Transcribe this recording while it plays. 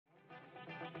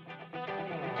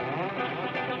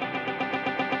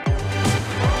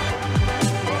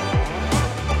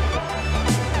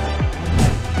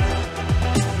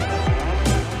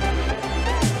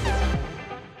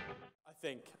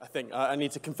lying. I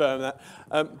need to confirm that.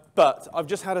 But I've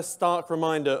just had a stark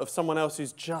reminder of someone else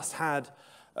who's just had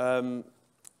a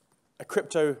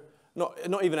crypto,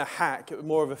 not even a hack,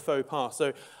 more of a faux pas.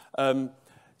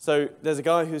 So there's a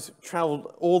guy who's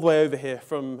traveled all the way over here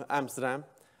from Amsterdam,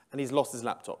 and he's lost his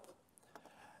laptop.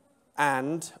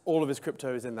 And all of his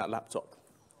crypto is in that laptop.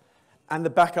 And the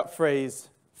backup phrase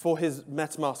for his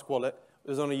MetaMask wallet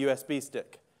was on a USB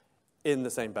stick in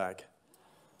the same bag.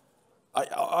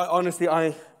 Honestly,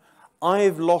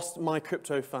 I've lost my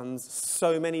crypto funds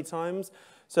so many times,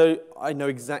 so I know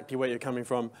exactly where you're coming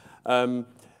from.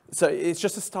 So it's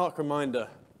just a stark reminder.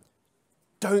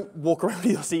 Don't walk around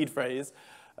with your seed phrase.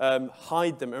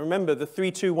 Hide them. And remember the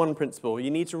 3-2-1 principle.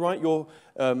 You need to write your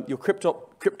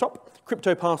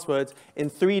crypto passwords in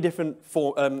 3 different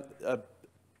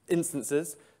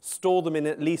instances. Store them in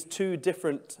at least 2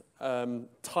 different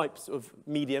types of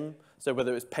medium. So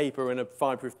whether it's paper in a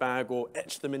fireproof bag or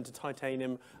etch them into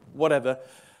titanium, whatever.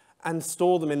 And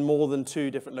store them in more than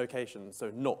 2 different locations,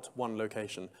 so not 1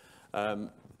 location. And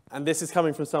this is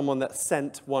coming from someone that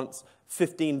sent once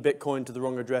 15 Bitcoin to the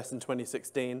wrong address in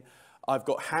 2016. I've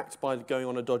got hacked by going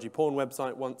on a dodgy porn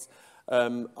website once.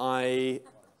 I've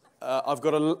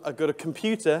got a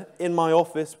computer in my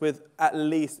office with at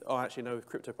least, oh actually no, with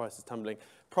crypto prices tumbling,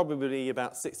 probably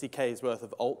about 60K's worth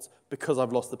of alts because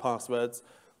I've lost the passwords.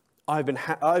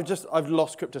 I've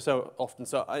lost crypto so often,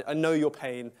 so I know your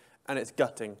pain and it's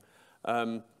gutting.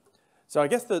 So I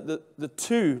guess the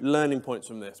 2 learning points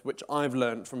from this, which I've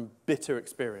learned from bitter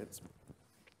experience,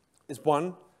 is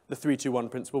 1, the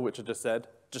 3-2-1 principle, which I just said.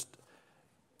 Just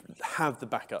have the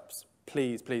backups.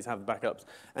 Please, please have the backups.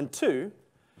 And 2,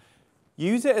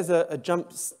 use it as a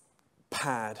jump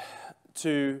pad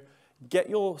to get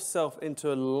yourself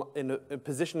into a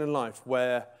position in life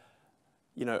where,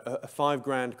 you know, a 5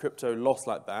 grand crypto loss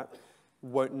like that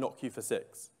won't knock you for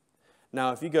 6.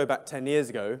 Now, if you go back 10 years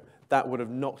ago, that would have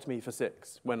knocked me for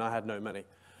 6 when I had no money.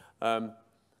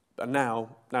 But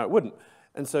now it wouldn't.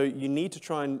 And so you need to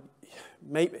try and,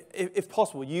 if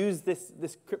possible, use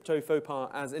this crypto faux pas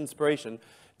as inspiration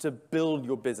to build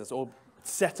your business or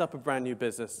set up a brand new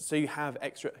business so you have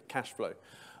extra cash flow.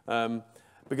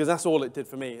 Because that's all it did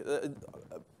for me.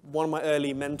 One of my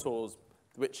early mentors,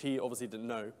 which he obviously didn't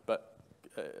know, but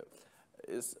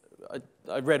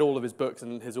I read all of his books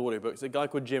and his audiobooks, a guy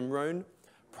called Jim Rohn,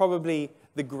 probably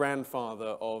the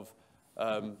grandfather of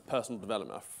personal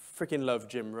development. I freaking love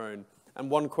Jim Rohn. And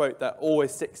one quote that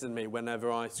always sticks in me whenever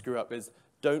I screw up is,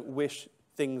 don't wish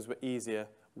things were easier,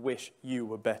 wish you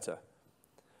were better.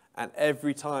 And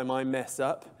every time I mess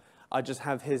up, I just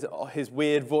have his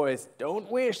weird voice, don't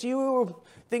wish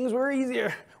things were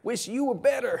easier, wish you were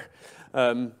better.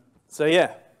 So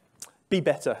yeah, be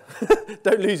better.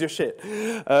 Don't lose your shit.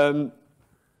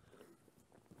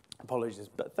 Apologies,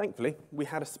 but thankfully, we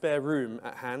had a spare room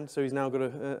at hand, so he's now got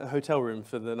a hotel room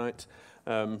for the night.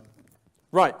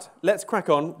 Right, let's crack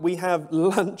on. We have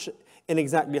lunch in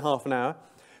exactly half an hour.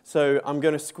 So I'm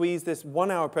going to squeeze this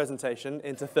 1-hour presentation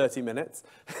into 30 minutes,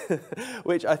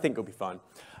 which I think will be fine.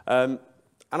 And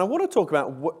I want to talk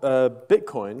about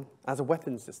Bitcoin as a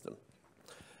weapon system.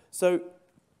 So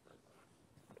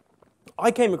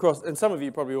I came across, and some of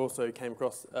you probably also came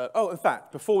across, in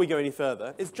fact, before we go any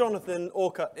further, is Jonathan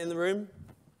Orcutt in the room?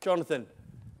 Jonathan?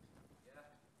 Yeah.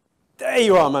 There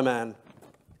you are, my man.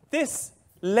 This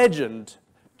legend,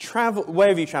 where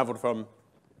have you traveled from?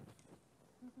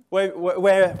 Where?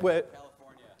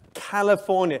 California.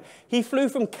 California. He flew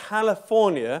from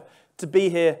California to be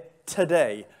here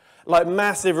today. Like,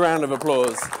 massive round of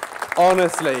applause.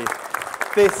 Honestly.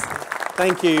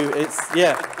 Thank you.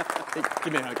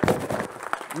 Give me a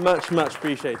hug. Much, much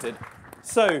appreciated.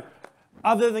 So,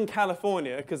 other than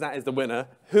California, because that is the winner,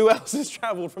 who else has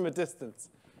traveled from a distance?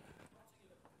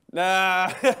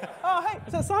 Nah. Oh, hey,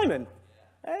 is that Simon?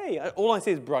 Hey, all I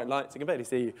see is bright lights. I can barely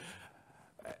see you.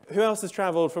 Who else has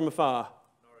traveled from afar?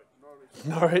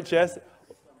 Norwich, yes.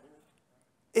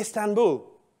 Istanbul.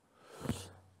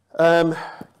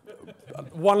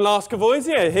 One last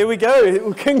Courvoisier. Here we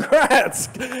go. Congrats.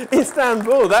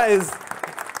 Istanbul. That's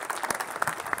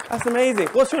amazing.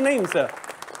 What's your name, sir?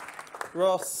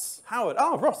 Ross Howard.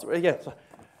 Oh, Ross. Yeah.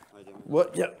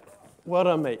 What? Yeah. Well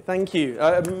done, mate. Thank you.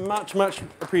 Much, much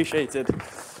appreciated.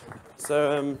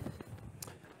 So,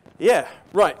 yeah,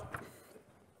 right.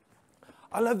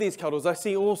 I love these cuddles. I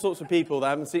see all sorts of people that I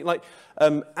haven't seen. Like,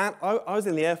 I was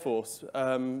in the Air Force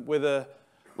with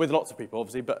lots of people,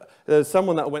 obviously, but there's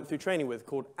someone that I went through training with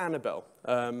called Annabelle.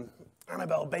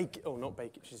 Annabelle Bacon. Oh, not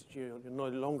Bacon. You're no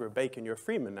longer a Bacon. You're a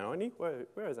Freeman now, aren't you?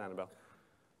 Where is Annabelle?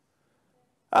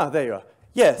 Ah, there you are.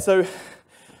 Yeah, so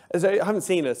So I haven't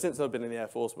seen her since I've been in the Air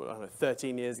Force, but I don't know,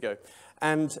 13 years ago.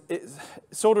 And it's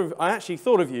sort of, I actually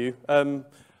thought of you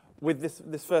with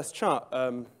this first chart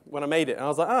when I made it. And I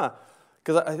was like,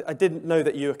 because I didn't know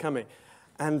that you were coming.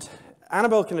 And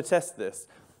Annabelle can attest to this.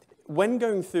 When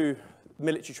going through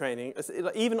military training,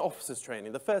 even officers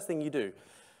training, the first thing you do,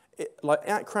 like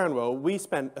at Cranwell, we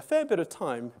spent a fair bit of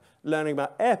time learning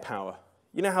about air power.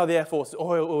 You know how the Air Force is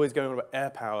always going on about air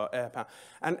power,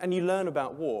 and you learn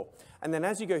about war. And then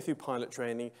as you go through pilot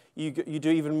training, you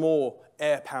do even more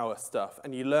air power stuff,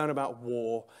 and you learn about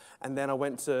war. And then I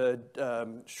went to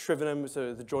Shrivenham,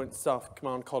 so the Joint Staff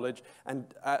Command College, and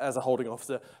as a holding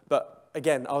officer. But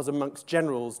again, I was amongst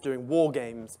generals doing war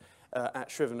games at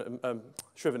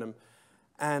Shrivenham,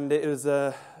 and it's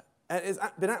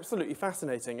been absolutely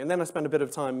fascinating. And then I spent a bit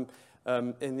of time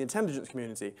in the intelligence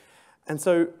community. And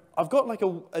so I've got like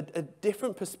a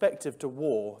different perspective to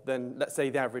war than, let's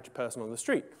say, the average person on the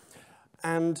street.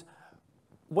 And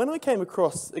when I came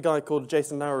across a guy called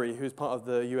Jason Lowery, who's part of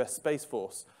the US Space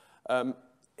Force,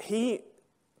 he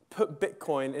put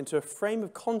Bitcoin into a frame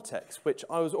of context which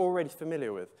I was already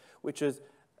familiar with, which is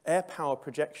air power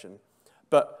projection.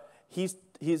 But he's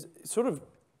sort of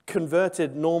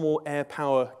converted normal air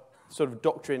power sort of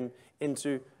doctrine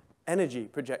into energy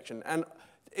projection. And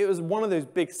it was one of those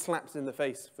big slaps in the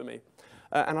face for me.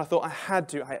 And I thought I had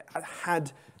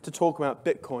to talk about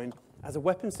Bitcoin as a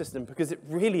weapon system, because it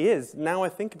really is, now I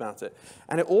think about it.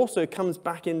 And it also comes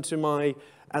back into my,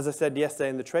 as I said yesterday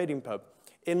in the trading pub,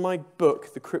 in my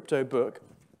book, the crypto book,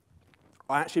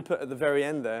 I actually put at the very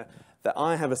end there that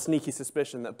I have a sneaky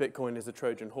suspicion that Bitcoin is a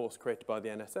Trojan horse created by the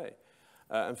NSA.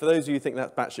 And for those of you who think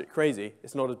that's batshit crazy,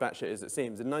 it's not as batshit as it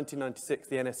seems. In 1996,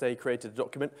 the NSA created a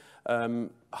document.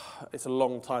 It's a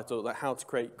long title, like How to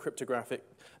Create Cryptographic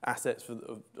Assets for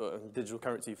Digital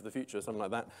Currency for the Future, something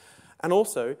like that. And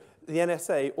also, the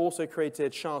NSA also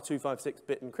created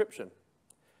SHA-256-bit encryption.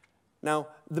 Now,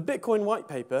 the Bitcoin white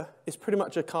paper is pretty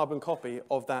much a carbon copy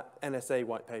of that NSA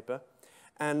white paper.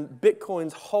 And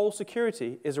Bitcoin's whole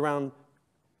security is around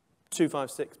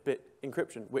 256-bit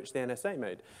encryption, which the NSA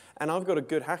made. And I've got a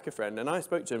good hacker friend, and I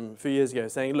spoke to him a few years ago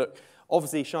saying, look,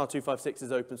 obviously SHA-256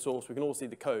 is open source, we can all see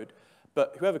the code,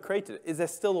 but whoever created it, is there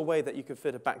still a way that you could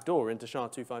fit a backdoor into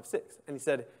SHA-256? And he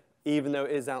said, even though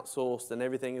it is outsourced and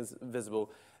everything is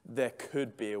visible, there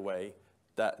could be a way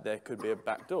that there could be a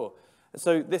backdoor. And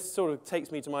so this sort of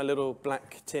takes me to my little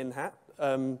black tin hat,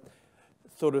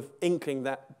 sort of inkling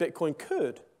that Bitcoin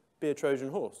could be a Trojan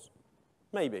horse,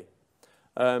 maybe.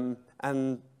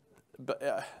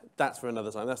 But that's for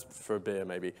another time. That's for a beer,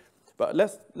 maybe. But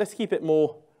let's keep it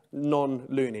more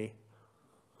non-loony.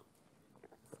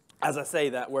 As I say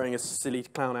that, wearing a silly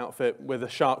clown outfit with a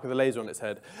shark with a laser on its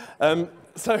head.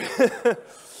 So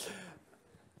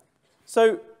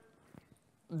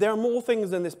there are more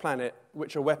things on this planet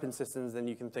which are weapon systems than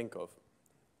you can think of.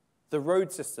 The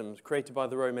road systems created by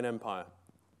the Roman Empire,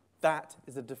 that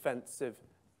is a defensive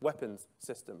weapons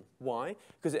system. Why?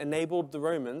 Because it enabled the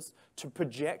Romans to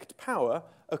project power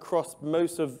across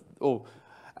most of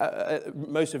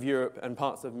Europe and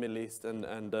parts of the Middle East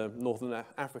and Northern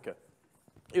Africa.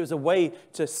 It was a way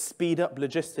to speed up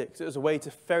logistics. It was a way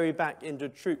to ferry back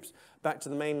injured troops back to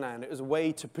the mainland. It was a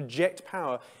way to project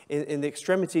power in the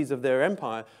extremities of their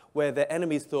empire where their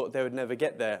enemies thought they would never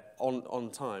get there on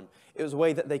time. It was a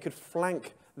way that they could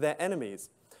flank their enemies.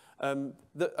 I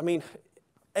mean,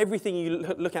 everything you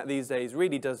look at these days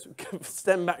really does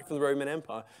stem back from the Roman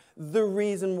Empire. The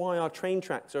reason why our train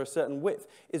tracks are a certain width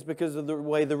is because of the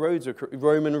way the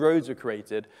Roman roads are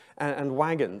created and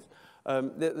wagons.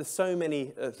 There's so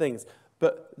many things.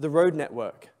 But the road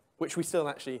network, which we still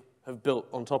actually have built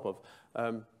on top of,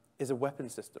 is a weapon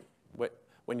system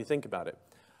when you think about it.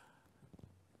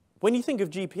 When you think of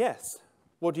GPS,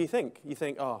 what do you think? You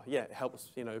think, oh, yeah, it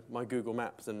helps, my Google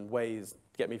Maps and Waze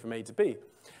get me from A to B.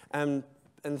 And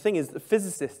the thing is, the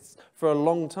physicists, for a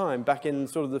long time, back in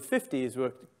sort of the 50s,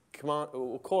 were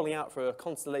calling out for a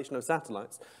constellation of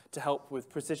satellites to help with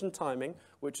precision timing,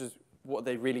 which is what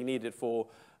they really needed for.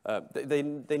 They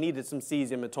needed some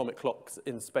cesium atomic clocks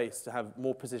in space to have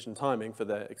more precision timing for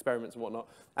their experiments and whatnot,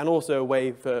 and also a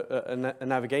way for a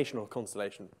navigational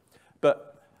constellation.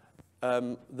 But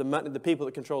the people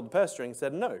that controlled the purse strings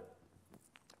said no,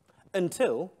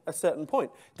 until a certain point.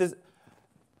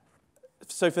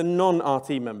 So for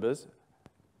non-RT members,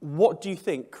 what do you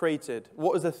think created,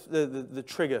 what was the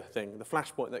trigger thing, the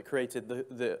flashpoint that created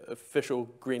the official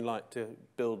green light to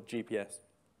build GPS?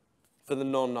 For the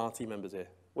non-RT members here,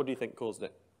 what do you think caused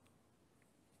it?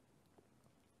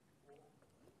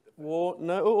 War,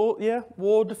 no, yeah,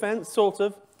 war, defense, sort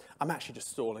of. I'm actually just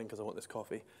stalling because I want this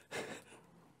coffee.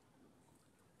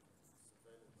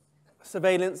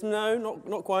 Surveillance, no,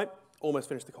 not quite. Almost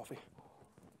finished the coffee.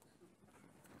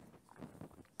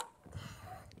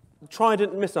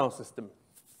 Trident missile system.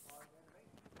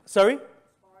 Sorry?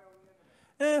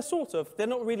 Sort of. They're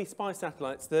not really spy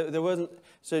satellites. There wasn't.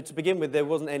 So to begin with, there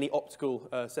wasn't any optical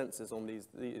sensors on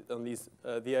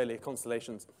the earlier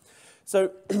constellations.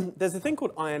 So there's a thing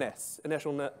called INS,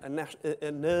 Inertial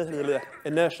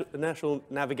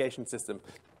Navigation System.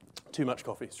 Too much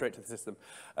coffee, straight to the system.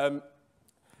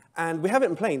 And we have it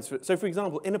in planes. So for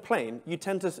example, in a plane, you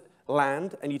tend to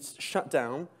land and you shut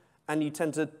down, and you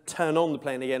tend to turn on the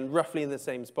plane again roughly in the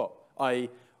same spot, i.e.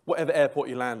 whatever airport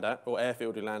you land at, or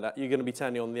airfield you land at, you're going to be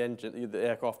turning on the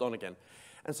aircraft on again.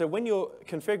 And so when you're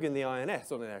configuring the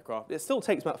INS on an aircraft, it still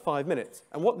takes about 5 minutes.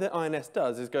 And what the INS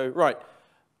does is go, right,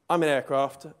 I'm an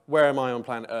aircraft, where am I on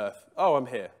planet Earth? Oh, I'm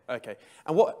here, okay.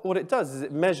 And what it does is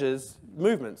it measures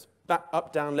movements, back,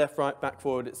 up, down, left, right, back,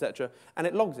 forward, etc. And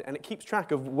it logs it, and it keeps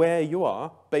track of where you are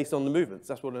based on the movements.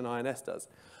 That's what an INS does.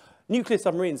 Nuclear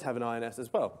submarines have an INS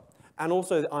as well, and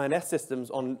also the INS systems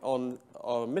on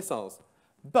missiles.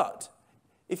 But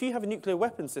if you have a nuclear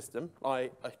weapon system,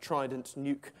 like a Trident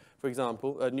nuke, for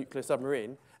example, a nuclear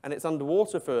submarine, and it's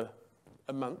underwater for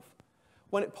a month,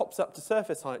 when it pops up to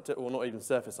surface height, or not even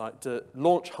surface height, to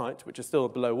launch height, which is still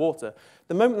below water,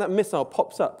 the moment that missile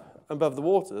pops up above the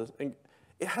water,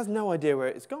 it has no idea where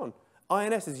it's gone.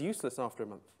 INS is useless after a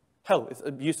month. Hell, it's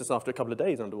useless after a couple of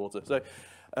days underwater. So,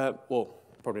 well,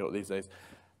 probably not these days.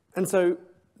 And so,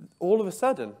 all of a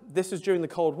sudden, this was during the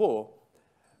Cold War,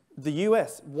 the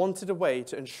US wanted a way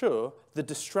to ensure the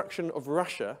destruction of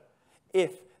Russia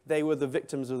if they were the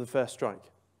victims of the first strike.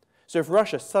 So if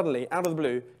Russia suddenly, out of the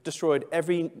blue, destroyed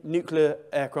every nuclear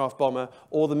aircraft bomber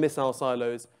or the missile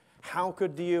silos, how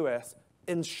could the US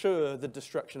ensure the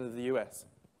destruction of the US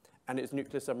and its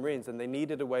nuclear submarines? And they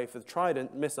needed a way for the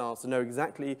Trident missiles to know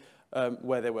exactly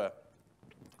where they were.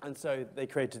 And so they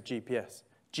created GPS.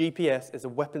 GPS is a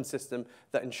weapon system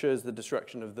that ensures the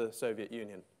destruction of the Soviet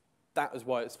Union. That is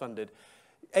why it's funded.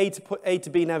 A to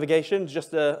B navigation,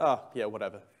 just yeah,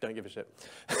 whatever, don't give a shit.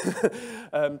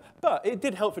 But it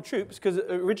did help for troops, because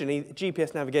originally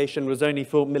GPS navigation was only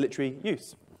for military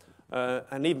use.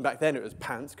 And even back then it was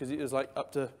pants, because it was like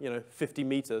up to 50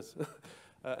 meters.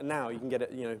 And now you can get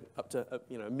it up to a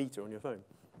meter on your phone,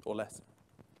 or less.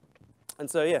 And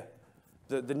so yeah,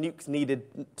 the nukes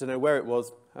needed to know where it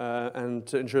was and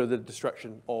to ensure the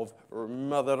destruction of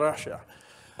Mother Russia.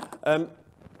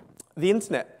 The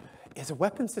internet is a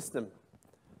weapon system.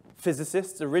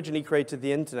 Physicists originally created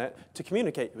the internet to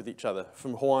communicate with each other,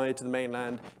 from Hawaii to the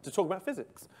mainland, to talk about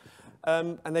physics.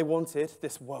 And they wanted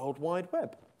this World Wide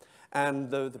Web.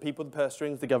 And the people with the purse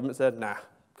strings, the government said, nah,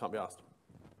 can't be asked.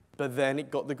 But then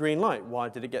it got the green light. Why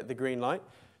did it get the green light?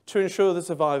 To ensure the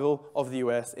survival of the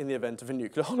US in the event of a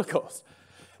nuclear holocaust.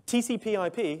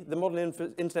 TCP/IP, the modern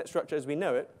internet structure as we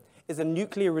know it, is a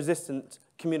nuclear-resistant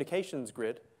communications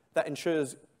grid that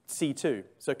ensures C2,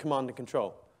 so command and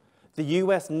control. The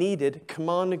US needed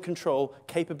command and control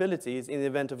capabilities in the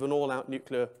event of an all-out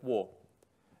nuclear war.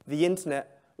 The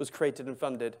internet was created and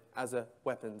funded as a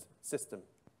weapons system.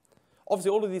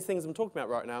 Obviously, all of these things I'm talking about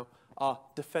right now are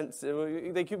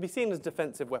defensive. They could be seen as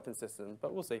defensive weapon systems,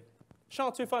 but we'll see.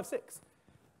 SHA-256.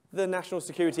 The National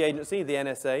Security Agency, the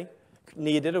NSA,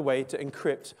 needed a way to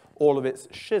encrypt all of its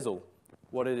shizzle.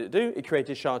 What did it do? It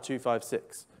created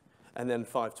SHA-256. And then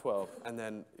 512, and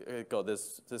then, God,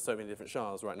 there's so many different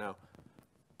SHAs right now.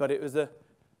 But it was a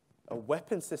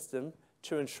weapon system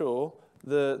to ensure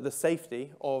the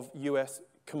safety of US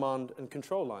command and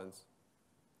control lines.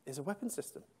 It's a weapon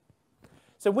system.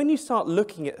 So when you start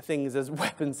looking at things as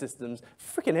weapon systems,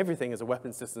 freaking everything is a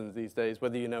weapon system these days,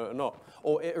 whether you know it or not,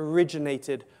 or it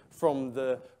originated from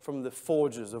the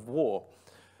forges of war.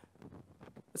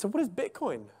 So what is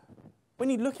Bitcoin? When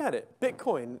you look at it,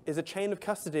 Bitcoin is a chain of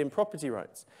custody and property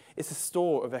rights. It's a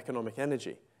store of economic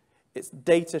energy. It's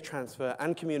data transfer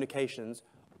and communications,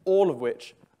 all of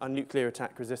which are nuclear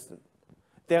attack resistant.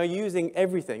 They are using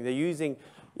everything. They're using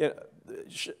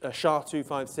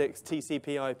SHA-256,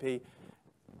 TCP/IP.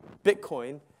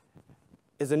 Bitcoin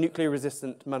is a nuclear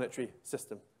resistant monetary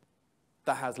system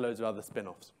that has loads of other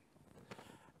spin-offs.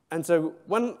 And so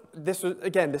when this was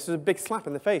a big slap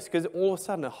in the face, because all of a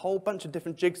sudden a whole bunch of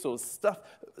different jigsaws,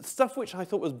 stuff which I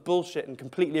thought was bullshit and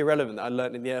completely irrelevant that I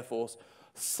learned in the Air Force,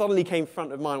 suddenly came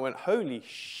front of mind and went, holy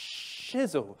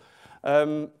shizzle.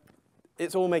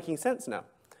 It's all making sense now.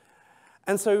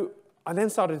 And so I then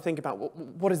started to think about,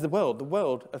 what is the world? The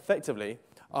world, effectively,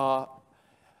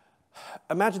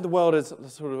 imagine the world as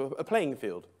sort of a playing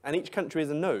field, and each country is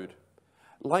a node.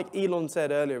 Like Elon said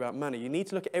earlier about money, you need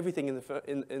to look at everything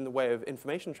in the way of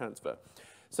information transfer.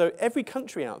 So every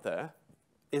country out there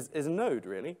is a node,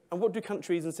 really. And what do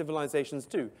countries and civilizations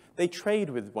do? They trade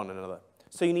with one another.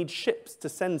 So you need ships to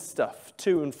send stuff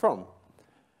to and from.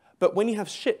 But when you have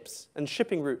ships and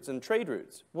shipping routes and trade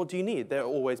routes, what do you need? There are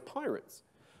always pirates.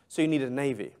 So you need a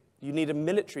navy. You need a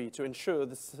military to ensure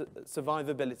the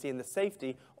survivability and the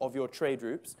safety of your trade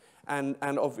routes and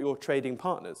of your trading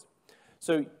partners.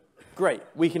 So great,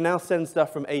 we can now send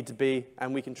stuff from A to B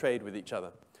and we can trade with each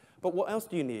other. But what else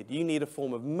do you need? You need a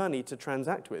form of money to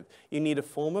transact with. You need a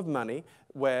form of money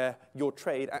where your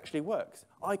trade actually works.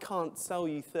 I can't sell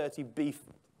you 30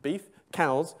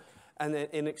 cows, and then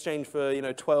in exchange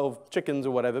for 12 chickens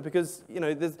or whatever, because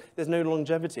there's no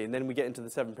longevity. And then we get into the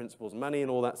 7 principles of money and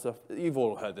all that stuff. You've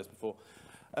all heard this before.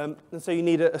 And so you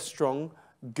need a strong,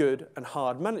 good, and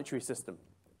hard monetary system.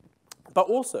 But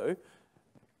also,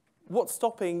 what's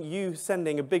stopping you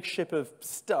sending a big ship of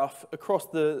stuff across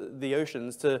the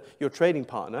oceans to your trading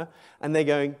partner, and they're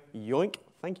going, yoink,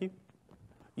 thank you?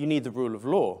 You need the rule of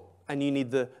law, and you need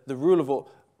the rule of law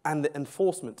and the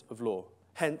enforcement of law.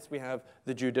 Hence, we have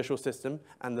the judicial system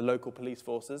and the local police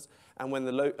forces. And when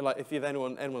if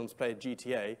anyone's played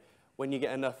GTA, when you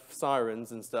get enough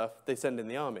sirens and stuff, they send in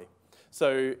the army.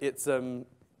 So it's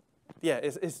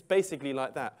basically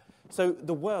like that. So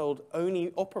the world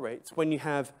only operates when you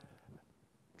have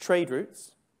trade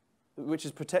routes, which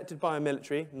is protected by a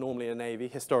military, normally a navy,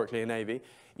 historically a navy.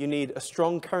 You need a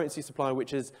strong currency supply,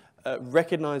 which is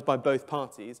recognized by both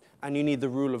parties, and you need the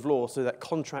rule of law so that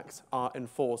contracts are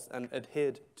enforced and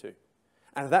adhered to.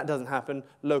 And if that doesn't happen,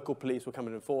 local police will come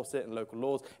and enforce it, and local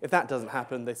laws. If that doesn't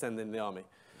happen, they send in the army.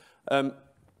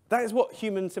 That is what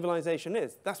human civilization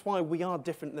is. That's why we are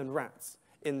different than rats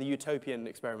in the utopian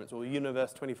experiments or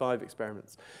Universe 25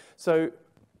 experiments. So,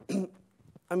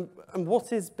 and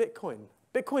what is Bitcoin?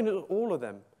 Bitcoin is all of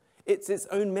them. It's its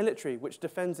own military which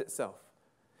defends itself.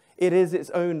 It is its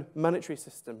own monetary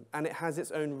system, and it has its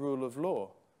own rule of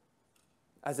law,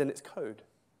 as in its code.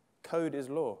 Code is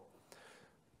law.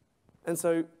 And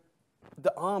so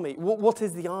the army, what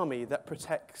is the army that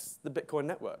protects the Bitcoin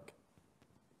network?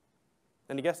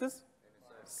 Any guesses?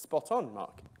 Spot on,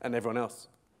 Mark, and everyone else.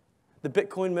 The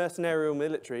Bitcoin mercenarial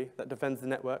military that defends the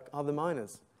network are the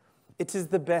miners. It is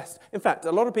the best. In fact,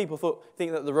 a lot of people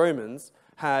think that the Romans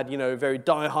had, very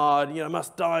die-hard,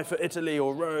 must die for Italy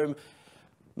or Rome.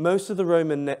 Most of the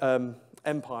Roman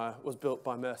Empire was built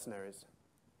by mercenaries.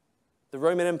 The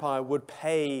Roman Empire would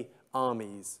pay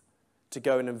armies to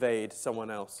go and invade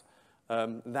someone else.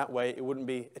 That way, it wouldn't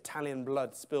be Italian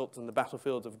blood spilt on the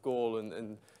battlefields of Gaul,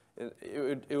 and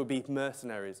it would be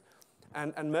mercenaries.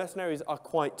 And mercenaries are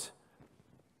quite...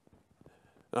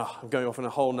 I'm going off on a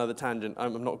whole nother tangent.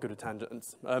 I'm not good at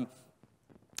tangents. But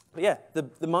yeah,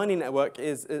 the mining network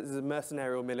is a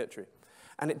mercenarial military.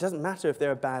 And it doesn't matter if there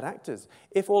are bad actors.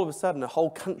 If all of a sudden a whole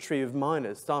country of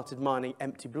miners started mining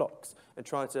empty blocks and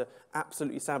tried to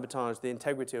absolutely sabotage the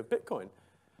integrity of Bitcoin,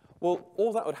 well,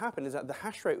 all that would happen is that the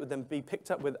hash rate would then be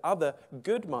picked up with other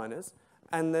good miners,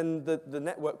 and then the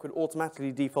network would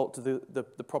automatically default to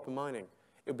the proper mining.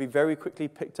 It would be very quickly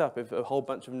picked up if a whole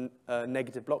bunch of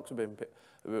negative blocks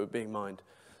were being mined.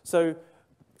 So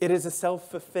it is a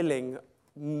self-fulfilling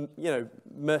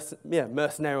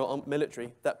mercenarial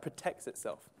military that protects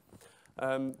itself.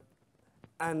 And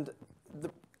the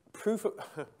proof of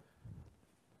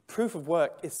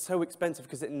work is so expensive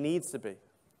because it needs to be.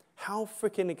 How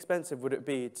freaking expensive would it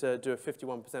be to do a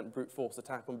 51% brute force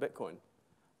attack on Bitcoin?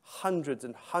 Hundreds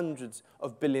and hundreds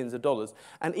of billions of dollars.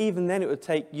 And even then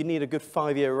you need a good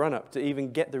 5-year run-up to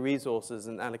even get the resources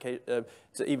and allocate, to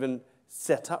even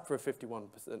set up for a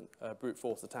 51% brute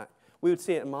force attack. We would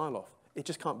see it a mile off. It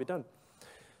just can't be done.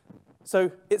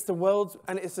 So it's the world's,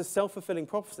 and it's a self-fulfilling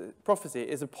prophecy. It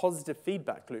is a positive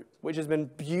feedback loop, which has been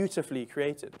beautifully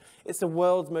created. It's the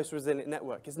world's most resilient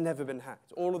network. It's never been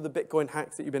hacked. All of the Bitcoin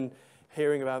hacks that you've been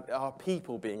hearing about are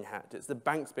people being hacked. It's the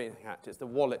banks being hacked. It's the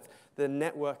wallets. The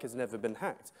network has never been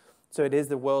hacked. So it is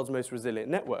the world's most resilient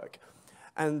network.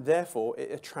 And therefore,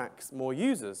 it attracts more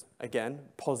users. Again,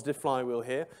 positive flywheel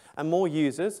here. And more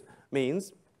users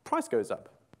means price goes up.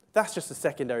 That's just a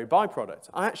secondary byproduct.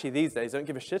 I actually, these days, don't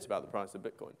give a shit about the price of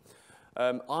Bitcoin.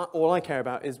 All I care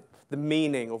about is the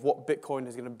meaning of what Bitcoin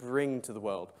is going to bring to the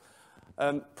world.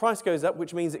 Price goes up,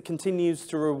 which means it continues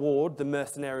to reward the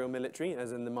mercenarial military,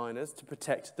 as in the miners, to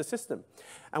protect the system.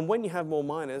 And when you have more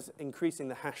miners increasing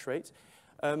the hash rate,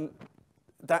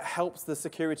 that helps the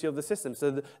security of the system.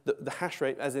 So the hash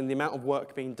rate, as in the amount of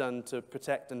work being done to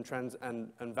protect and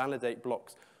validate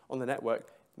blocks on the network,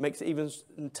 makes it even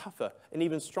tougher and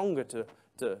even stronger to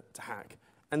hack.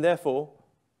 And therefore,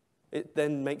 it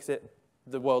then makes it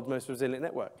the world's most resilient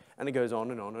network. And it goes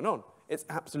on and on and on. It's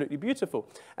absolutely beautiful.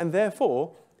 And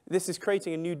therefore, This is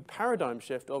creating a new paradigm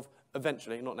shift of,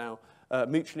 eventually, not now,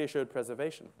 mutually assured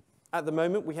preservation. At the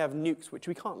moment, we have nukes which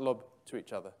we can't lob to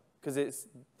each other because it's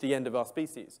the end of our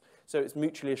species. So it's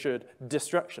mutually assured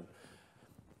destruction.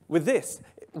 With this,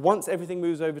 once everything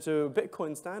moves over to a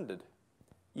Bitcoin standard,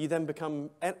 you then become,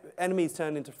 enemies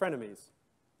turn into frenemies.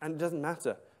 And it doesn't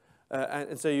matter.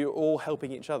 And so you're all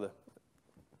helping each other.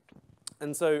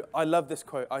 And so I love this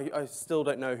quote. I still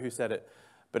don't know who said it,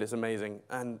 but it's amazing.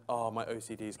 And oh, my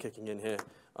OCD is kicking in here.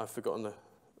 I've forgotten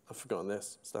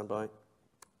this. Stand by.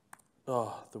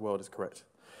 Oh, the world is correct.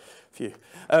 Phew.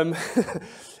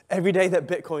 Every day that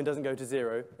Bitcoin doesn't go to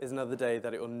zero is another day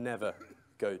that it will never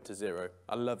go to zero.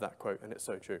 I love that quote, and it's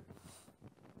so true.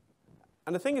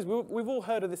 And the thing is, we've all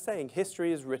heard of this saying,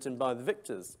 history is written by the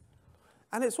victors.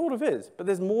 And it sort of is, but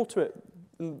there's more to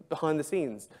it behind the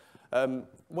scenes.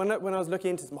 When I was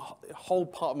looking into this, my whole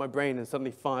part of my brain is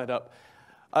suddenly fired up.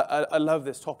 I love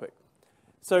this topic.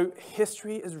 So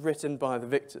history is written by the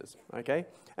victors, okay?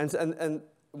 And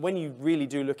when you really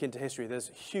do look into history, there's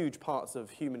huge parts of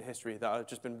human history that have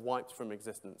just been wiped from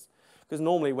existence. Because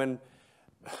normally when,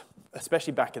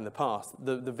 especially back in the past,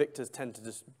 the victors tend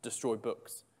to destroy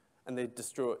books. And they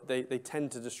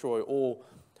tend to destroy all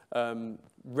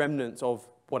remnants of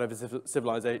whatever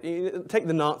civilization. Take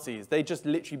the Nazis. They just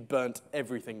literally burnt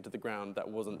everything to the ground that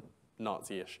wasn't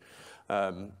Nazi-ish.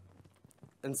 And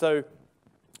so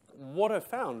what I've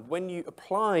found, when you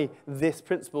apply this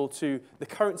principle to the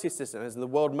currency system, as in the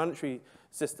world monetary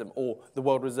system or the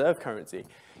world reserve currency,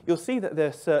 you'll see that there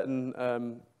are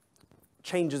certain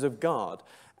changes of guard.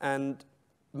 And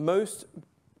most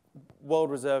world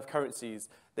reserve currencies,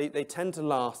 they tend to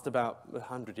last about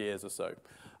 100 years or so.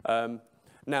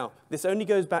 Now, this only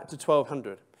goes back to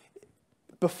 1200.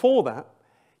 Before that,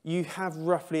 you have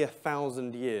roughly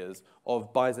 1,000 years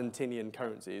of Byzantine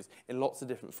currencies in lots of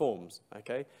different forms,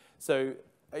 okay? So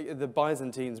the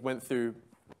Byzantines went through,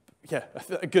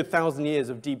 a good 1,000 years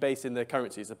of debasing their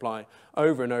currency supply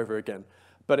over and over again,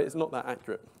 but it's not that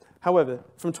accurate. However,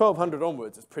 from 1200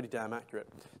 onwards, it's pretty damn accurate.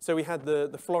 So we had the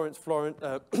Florentine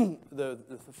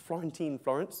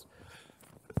Florence.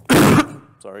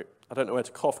 Sorry, I don't know where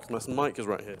to cough because my mic is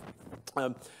right here.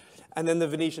 And then the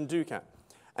Venetian Ducat.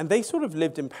 And they sort of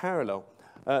lived in parallel.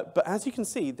 But as you can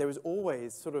see, there was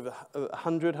always sort of a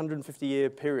 100, 150-year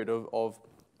period of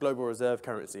global reserve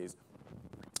currencies.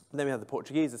 And then we had the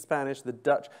Portuguese, the Spanish, the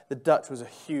Dutch. The Dutch was a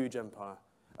huge empire.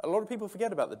 A lot of people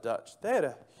forget about the Dutch. They had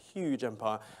a huge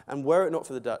empire. And were it not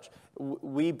for the Dutch,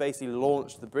 we basically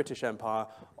launched the British Empire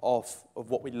off of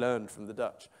what we learned from the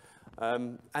Dutch.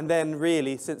 And then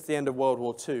really, since the end of World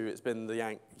War II, it's been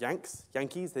the Yankees,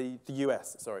 the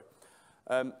US, sorry.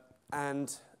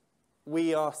 And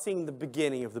we are seeing the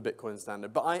beginning of the Bitcoin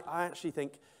standard. But I actually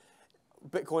think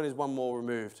Bitcoin is one more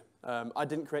removed. I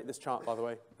didn't create this chart, by the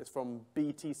way. It's from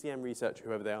BTCM Research,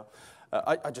 whoever they are.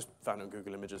 I just found it on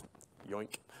Google Images.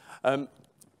 Yoink.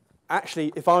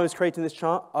 Actually, if I was creating this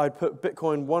chart, I'd put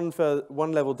Bitcoin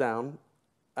one level down,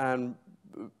 and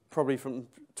probably from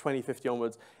 2050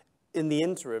 onwards. In the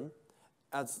interim,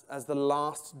 as the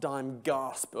last dime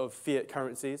gasp of fiat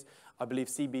currencies, I believe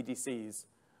CBDCs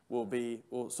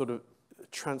will sort of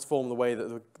transform the way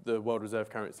that the world reserve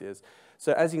currency is.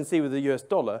 So as you can see with the US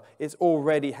dollar, it's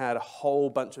already had a whole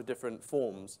bunch of different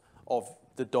forms of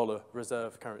the dollar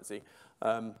reserve currency.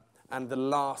 And the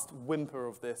last whimper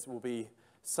of this will be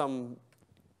some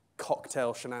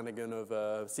cocktail shenanigan of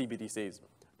CBDCs.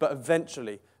 But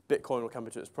eventually, Bitcoin will come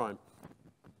into its prime.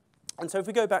 And so if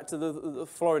we go back to the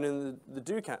florin and the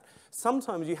ducat,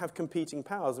 sometimes you have competing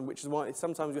powers, and which is why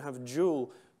sometimes you have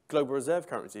dual global reserve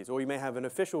currencies, or you may have an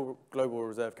official global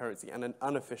reserve currency and an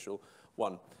unofficial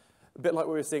one. A bit like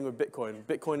what we were seeing with Bitcoin.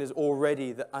 Bitcoin is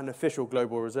already the unofficial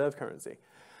global reserve currency.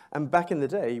 And back in the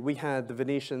day, we had the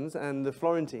Venetians and the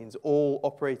Florentines all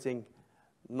operating,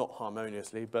 not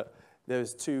harmoniously, but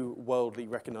there's two worldly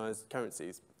recognized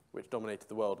currencies which dominated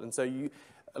the world. And so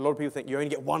a lot of people think you only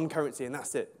get one currency and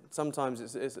that's it. Sometimes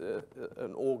it's an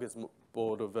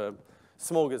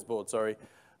smorgasbord,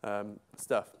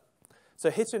 stuff. So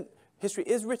history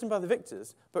is written by the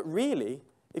victors, but really,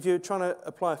 if you're trying to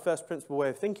apply a first principle way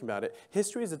of thinking about it,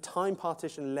 history is a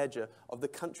time-partitioned ledger of the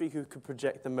country who could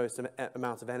project the most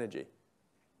amount of energy.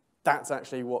 That's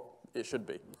actually what it should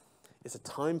be. It's a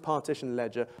time-partitioned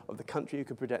ledger of the country who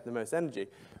could project the most energy.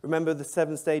 Remember the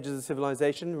 7 stages of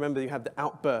civilization? Remember you have the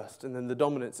outburst and then the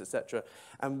dominance, etc.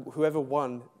 And whoever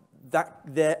won,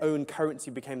 their own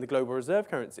currency became the global reserve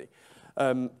currency.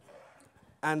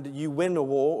 And you win a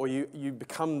war, or you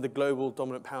become the global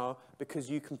dominant power because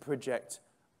you can project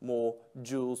more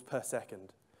joules per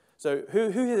second. So who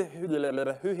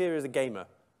here is a gamer?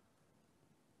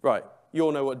 Right, you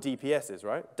all know what DPS is,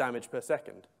 right? Damage per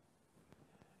second.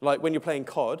 Like when you're playing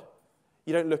COD,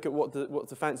 you don't look at what's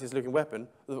the fanciest looking weapon.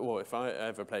 Well, if I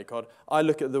ever play COD, I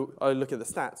look at the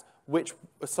stats. Which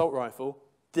assault rifle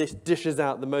dishes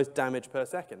out the most damage per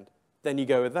second? Then you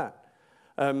go with that.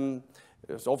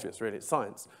 It's obvious, really. It's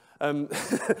science.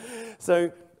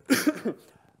 So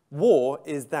war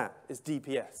is that. It's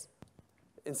DPS.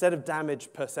 Instead of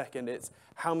damage per second, it's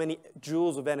how many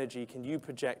joules of energy can you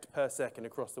project per second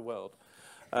across the world.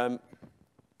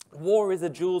 War is a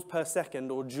joules per second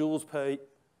or joules per...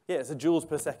 Yeah, it's a joules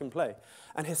per second play.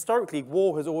 And historically,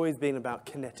 war has always been about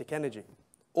kinetic energy.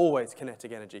 Always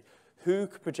kinetic energy. Who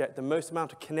could project the most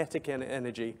amount of kinetic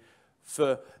energy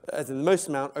as in the most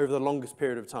amount over the longest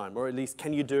period of time? Or at least,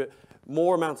 can you do it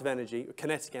more amount of energy,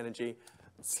 kinetic energy,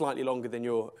 slightly longer than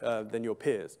your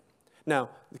peers? Now,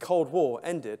 the Cold War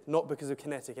ended not because of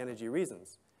kinetic energy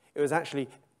reasons. It was actually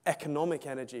economic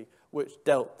energy which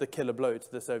dealt the killer blow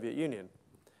to the Soviet Union.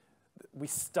 We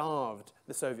starved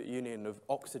the Soviet Union of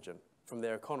oxygen from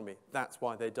their economy. That's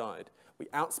why they died. We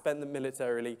outspent them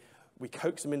militarily. We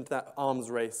coaxed them into that arms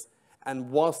race.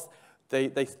 And whilst they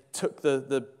took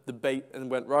the bait and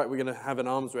went, right, we're going to have an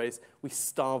arms race, we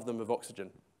starved them of oxygen.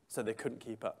 So they couldn't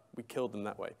keep up. We killed them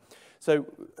that way. So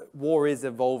war is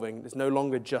evolving. It's no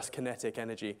longer just kinetic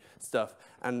energy stuff.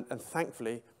 And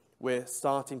thankfully, we're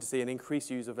starting to see an increased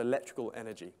use of electrical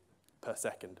energy per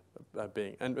second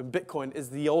being. And Bitcoin is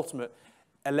the ultimate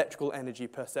electrical energy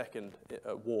per second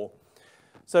war.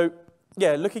 So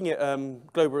yeah, looking at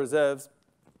global reserves,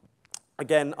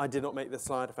 again, I did not make this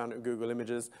slide. I found it in Google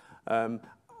Images. I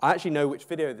actually know which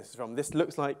video this is from. This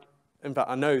looks like, in fact,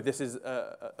 I know this is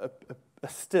a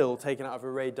still taken out of a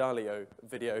Ray Dalio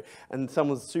video, and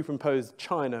someone's superimposed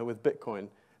China with Bitcoin.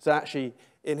 So actually,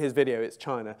 in his video, it's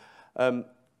China.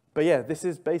 But yeah, this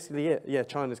is basically it. Yeah,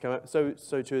 China's come out, so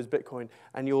too is Bitcoin.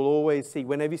 And you'll always see,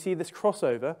 whenever you see this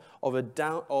crossover of a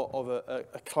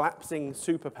collapsing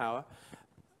superpower,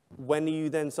 when you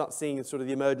then start seeing sort of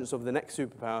the emergence of the next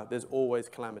superpower, there's always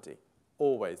calamity.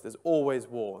 Always. There's always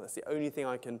war. That's the only thing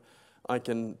I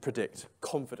can predict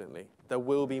confidently. There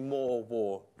will be more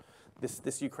war.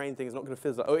 This Ukraine thing is not going to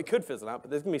fizzle out. Oh, it could fizzle out,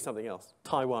 but there's going to be something else.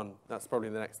 Taiwan, that's probably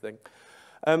the next thing.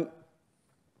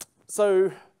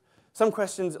 So some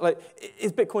questions like,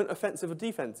 is Bitcoin offensive or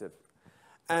defensive?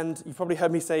 And you've probably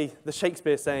heard me say the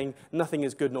Shakespeare saying, nothing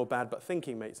is good nor bad, but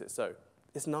thinking makes it so.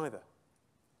 It's neither.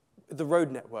 The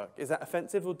road network, is that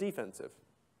offensive or defensive?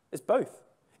 It's both.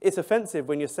 It's offensive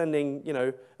when you're sending,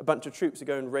 a bunch of troops to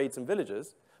go and raid some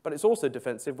villages, but it's also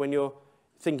defensive when you're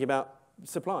thinking about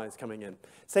supplies coming in.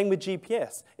 Same with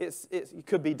GPS. It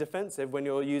could be defensive when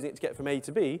you're using it to get from A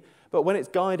to B, but when it's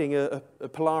guiding a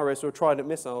Polaris or a Trident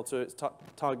missile to its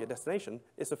target destination,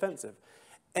 it's offensive.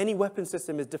 Any weapon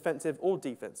system is defensive or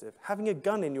defensive. Having a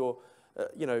gun in your,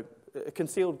 a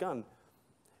concealed gun,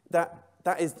 that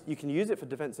is, you can use it for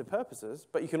defensive purposes,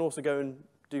 but you can also go and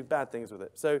do bad things with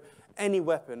it. So any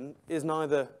weapon is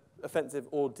neither offensive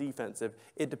or defensive.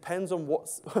 It depends on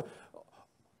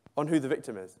on who the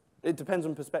victim is. It depends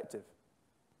on perspective.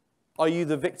 Are you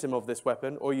the victim of this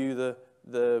weapon, or are you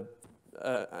the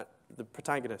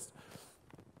protagonist?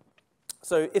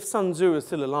 So if Sun Tzu was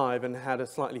still alive and had a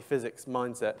slightly physics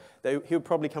mindset, he would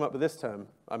probably come up with this term.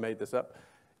 I made this up.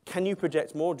 Can you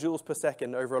project more joules per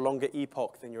second over a longer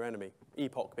epoch than your enemy?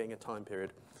 Epoch being a time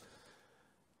period.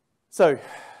 So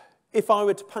if I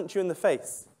were to punch you in the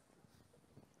face,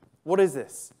 what is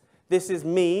this? This is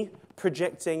me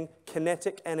projecting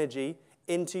kinetic energy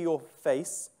into your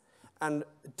face and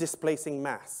displacing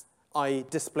mass, i.e.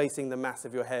 displacing the mass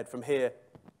of your head from here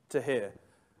to here.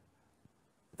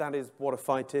 That is what a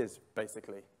fight is,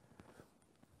 basically.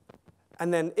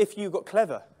 And then if you got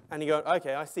clever and you go,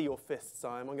 okay, I see your fists,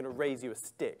 Siam, I'm going to raise you a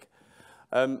stick.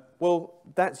 Well,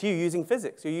 that's you using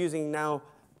physics. You're using now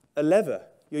a lever.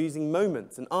 You're using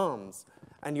moments and arms,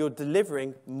 and you're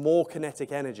delivering more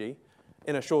kinetic energy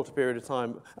in a shorter period of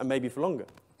time, and maybe for longer.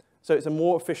 So it's a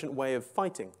more efficient way of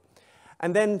fighting.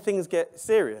 And then things get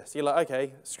serious. You're like,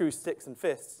 okay, screw sticks and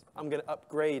fists. I'm going to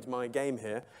upgrade my game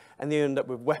here. And you end up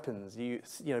with weapons.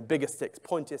 Bigger sticks,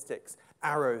 pointier sticks,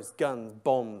 arrows, guns,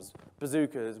 bombs,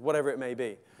 bazookas, whatever it may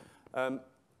be. And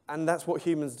that's what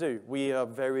humans do. We are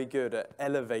very good at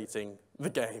elevating the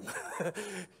game.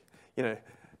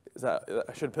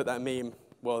 I should put that meme.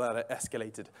 Well, that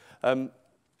escalated.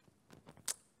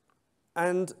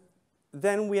 And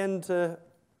then we enter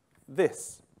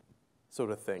this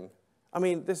sort of thing. I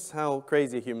mean, this is how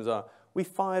crazy humans are. We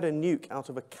fired a nuke out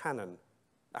of a cannon,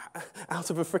 out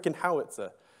of a freaking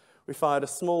howitzer. We fired a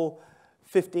small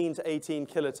 15 to 18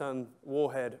 kiloton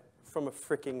warhead from a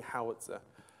freaking howitzer.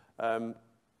 And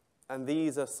And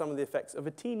these are some of the effects of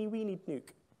a teeny-weeny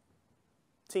nuke.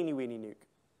 Teeny-weeny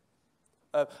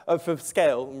nuke. For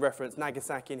scale and reference,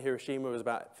 Nagasaki and Hiroshima was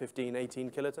about 15,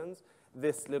 18 kilotons.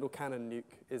 This little cannon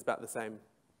nuke is about the same.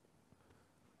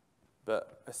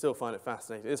 But I still find it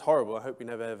fascinating. It's horrible. I hope we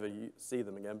never ever see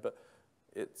them again. But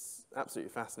it's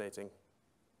absolutely fascinating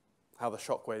how the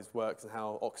shock waves works and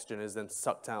how oxygen is then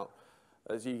sucked out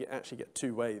as you actually get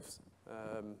 2 waves.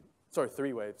 Sorry,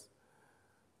 3 waves.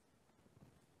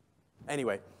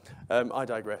 Anyway, I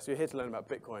digress. You're here to learn about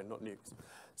Bitcoin, not nukes.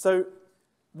 So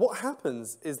what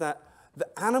happens is that the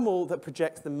animal that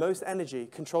projects the most energy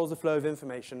controls the flow of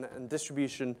information and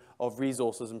distribution of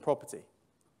resources and property.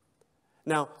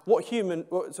 Now,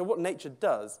 what nature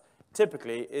does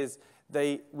typically is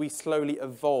we slowly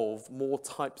evolve more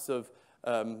types of,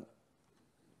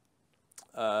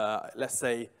 let's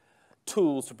say,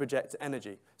 tools to project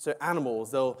energy. So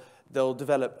animals, they'll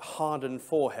develop hardened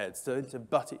foreheads to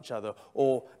butt each other,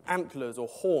 or antlers or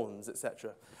horns,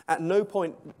 etc. At no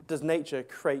point does nature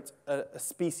create a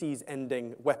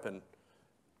species-ending weapon.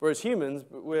 Whereas humans,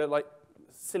 we're like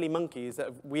silly monkeys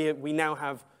that we now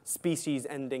have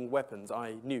species-ending weapons,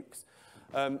 i.e. nukes.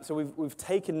 So we've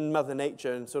taken Mother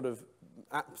Nature and sort of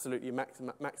absolutely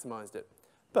maximized it.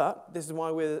 But this is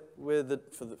why for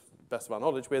the best of our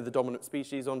knowledge, we're the dominant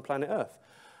species on planet Earth.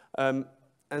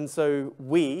 And so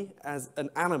we, as an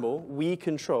animal, we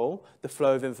control the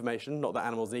flow of information. Not that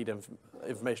animals need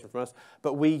information from us,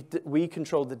 but we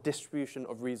control the distribution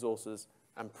of resources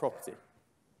and property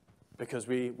because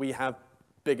we have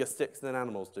bigger sticks than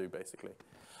animals do, basically.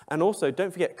 And also,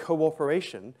 don't forget,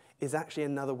 cooperation is actually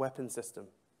another weapon system.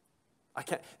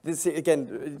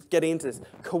 Again, getting into this,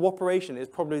 cooperation is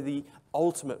probably the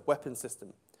ultimate weapon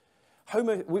system.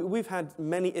 We've had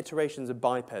many iterations of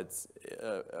bipeds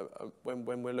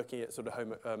when we're looking at sort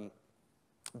of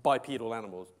bipedal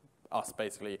animals, us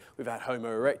basically. We've had Homo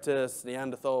erectus,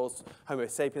 Neanderthals, Homo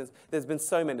sapiens. There's been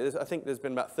so many. I think there's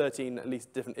been about 13 at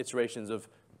least different iterations of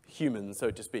humans, so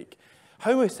to speak.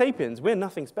 Homo sapiens, we're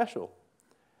nothing special.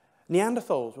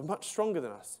 Neanderthals were much stronger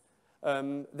than us.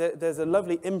 There's a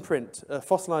lovely imprint, a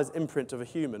fossilized imprint of a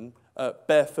human,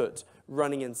 barefoot,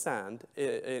 running in sand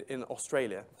in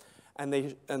Australia.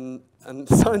 And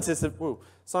scientists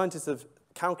have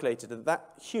calculated that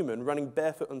human running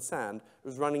barefoot on sand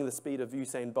was running the speed of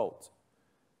Usain Bolt,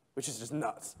 which is just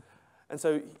nuts. And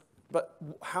so, but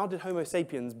how did Homo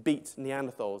sapiens beat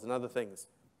Neanderthals and other things?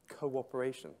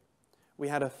 Cooperation. We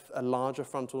had a larger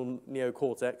frontal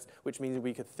neocortex, which means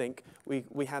we could think.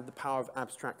 We had the power of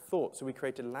abstract thought, so we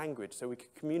created language, so we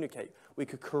could communicate. We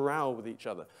could corral with each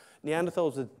other.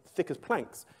 Neanderthals are thick as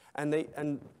planks, and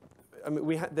I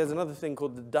mean, there's another thing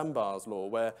called the Dunbar's law,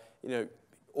 where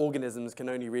organisms can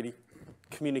only really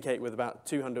communicate with about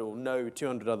 200 or no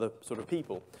 200 other sort of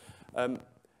people.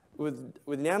 With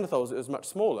Neanderthals, it was much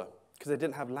smaller because they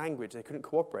didn't have language; they couldn't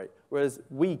cooperate. Whereas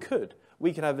we could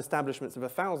have establishments of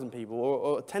 1,000 people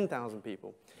or 10,000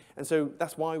 people, and so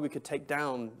that's why we could take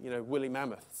down woolly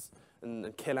mammoths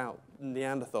and kill out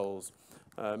Neanderthals.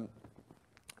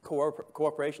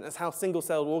 Cooperation. That's how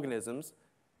single-celled organisms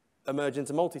emerge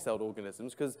into multi-celled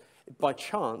organisms, because by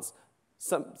chance,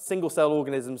 some single-celled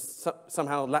organisms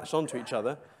somehow latched onto each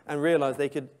other and realized they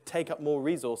could take up more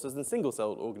resources than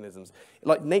single-celled organisms.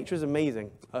 Like, nature is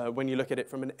amazing when you look at it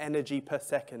from an energy per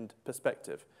second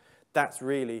perspective. That's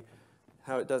really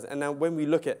how it does it. And now when we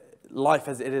look at life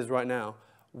as it is right now,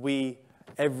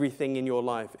 everything in your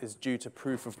life is due to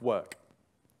proof of work,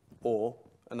 or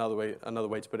another way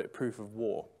to put it, proof of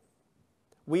war.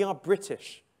 We are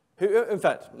British. In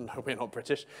fact, no, we're not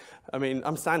British. I mean,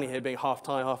 I'm standing here being half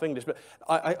Thai, half English, but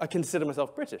I consider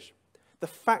myself British. The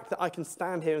fact that I can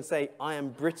stand here and say I am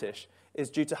British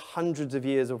is due to hundreds of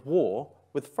years of war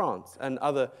with France and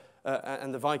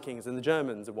and the Vikings and the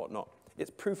Germans and whatnot.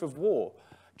 It's proof of war.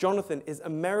 Jonathan is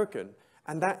American,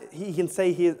 and that he can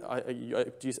say he is.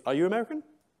 Are you American?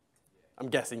 I'm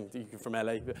guessing you're from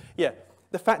LA. But yeah,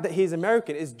 the fact that he's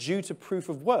American is due to proof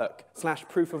of work /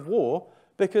 proof of war,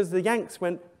 because the Yanks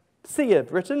went, "See ya,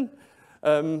 Britain,"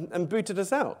 and booted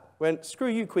us out. Went, "Screw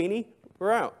you, Queenie,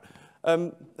 we're out."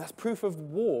 That's proof of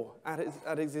war at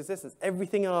its existence.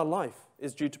 Everything in our life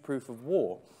is due to proof of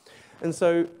war. And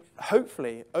so,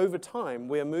 hopefully, over time,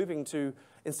 we are moving to,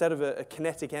 instead of a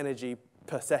kinetic energy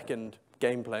per second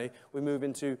gameplay, we move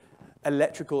into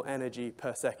electrical energy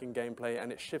per second gameplay,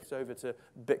 and it shifts over to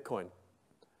Bitcoin,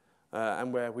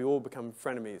 and where we all become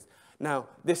frenemies. Now,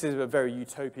 this is a very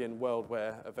utopian world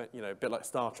where, a bit like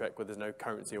Star Trek, where there's no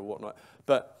currency or whatnot.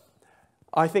 But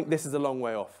I think this is a long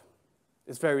way off.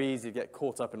 It's very easy to get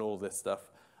caught up in all this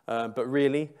stuff. But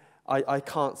really, I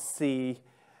can't see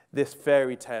this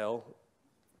fairy tale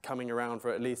coming around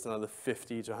for at least another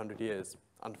 50 to 100 years,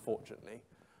 unfortunately.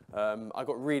 I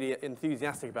got really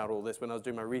enthusiastic about all this when I was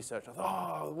doing my research. I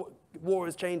thought, oh, war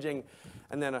is changing.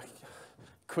 And then I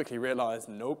quickly realized,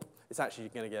 nope, it's actually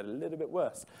going to get a little bit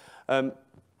worse.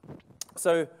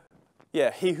 So,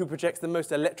 yeah, he who projects the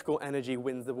most electrical energy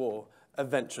wins the war,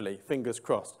 eventually, fingers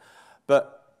crossed.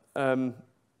 But the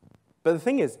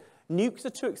thing is, nukes are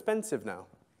too expensive now.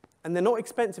 And they're not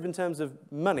expensive in terms of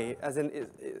money, as in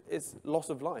it's loss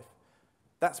of life.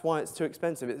 That's why it's too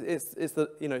expensive. It's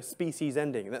the species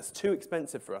ending. That's too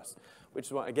expensive for us, which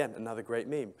is why, again, another great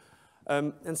meme.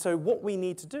 And so what we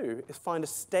need to do is find a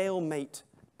stalemate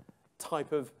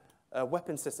type of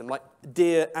weapon system, like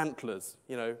deer antlers,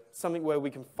 something where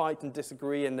we can fight and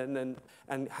disagree and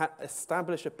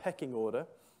establish a pecking order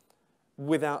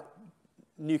without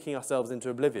nuking ourselves into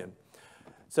oblivion.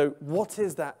 So what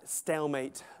is that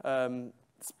stalemate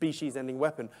species-ending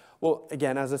weapon? Well,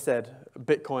 again, as I said,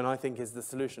 Bitcoin, I think, is the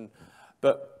solution.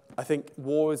 But I think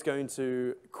war is going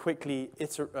to quickly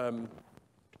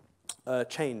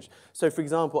change. So, for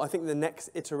example, I think the next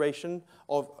iteration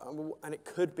of, and it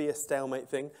could be a stalemate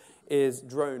thing, is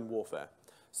drone warfare.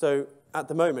 So at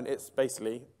the moment, it's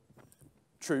basically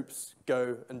troops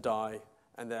go and die,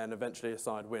 and then eventually a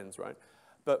side wins, right?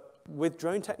 But with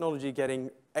drone technology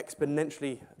getting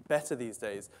exponentially better these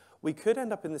days, we could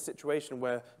end up in the situation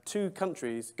where two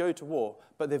countries go to war,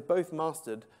 but they've both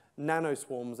mastered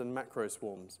nanoswarms and macro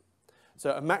swarms.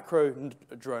 So a macro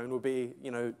drone would be,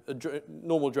 a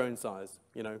normal drone size,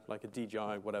 like a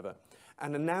DJI, whatever.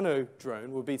 And a nano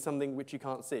drone would be something which you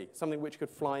can't see, something which could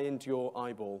fly into your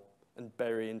eyeball and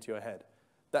bury into your head.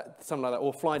 Something like that,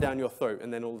 or fly down your throat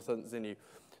and then all of a sudden it's in you.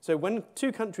 So when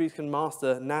two countries can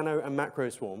master nano and macro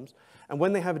swarms, and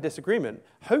when they have a disagreement,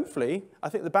 hopefully, I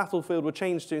think the battlefield will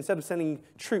change to, instead of sending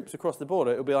troops across the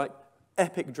border, it'll be like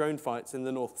epic drone fights in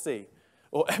the North Sea,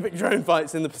 or epic drone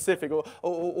fights in the Pacific, or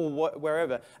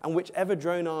wherever. And whichever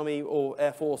drone army or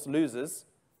air force loses,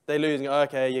 they lose and go,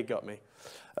 okay, you got me.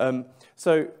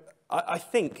 So I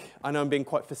think, I know I'm being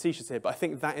quite facetious here, but I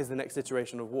think that is the next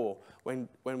iteration of war, when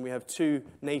we have two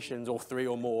nations, or three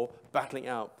or more, battling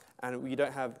out, and we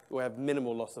have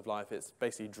minimal loss of life. It's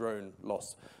basically drone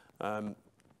loss.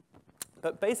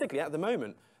 But basically, at the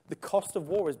moment, the cost of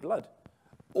war is blood.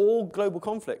 All global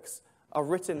conflicts are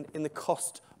written in the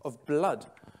cost of blood,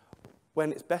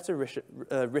 when it's better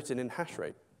written in hash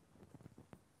rate.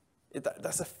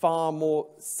 That's a far more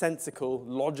sensical,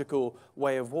 logical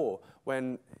way of war,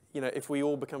 when, if we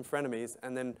all become frenemies,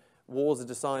 and then wars are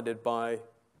decided by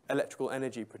electrical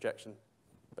energy projection,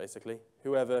 basically.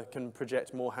 Whoever can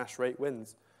project more hash rate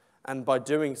wins. And by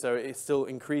doing so, it still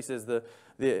increases the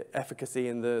efficacy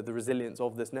and the resilience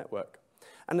of this network.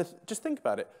 And just think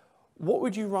about it. What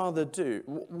would you rather do?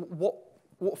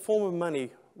 What form of money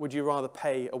would you rather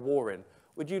pay a war in?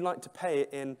 Would you like to pay it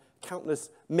in countless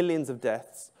millions of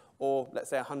deaths, or let's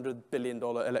say $100 billion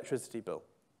electricity bill?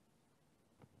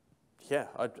 Yeah,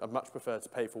 I'd much prefer to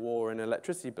pay for war in an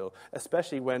electricity bill,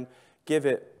 especially when, give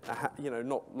it,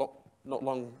 not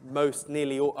long,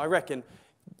 nearly all, I reckon,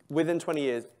 within 20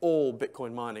 years, all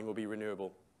Bitcoin mining will be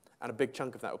renewable, and a big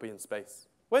chunk of that will be in space.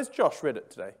 Where's Josh Riddett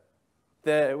today?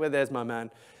 There's my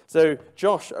man. So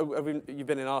Josh, you've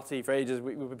been in RT for ages.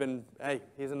 We've been, hey,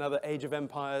 here's another Age of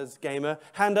Empires gamer.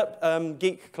 Hand up,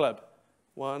 Geek Club.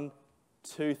 1,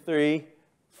 2, 3,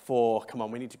 4. Come on,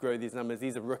 we need to grow these numbers.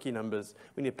 These are rookie numbers.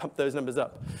 We need to pump those numbers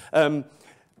up.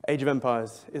 Age of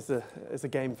Empires is a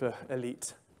game for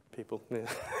elite people.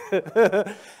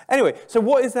 Yeah. Anyway, so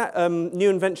what is that new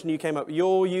invention you came up with?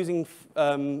 You're using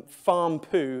farm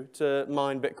poo to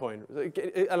mine Bitcoin.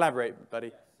 Elaborate,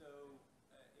 buddy.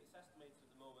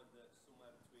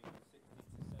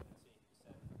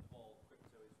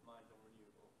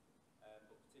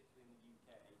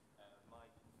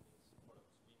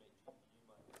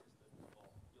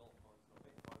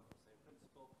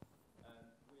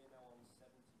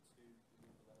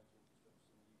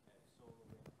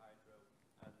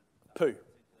 Poo.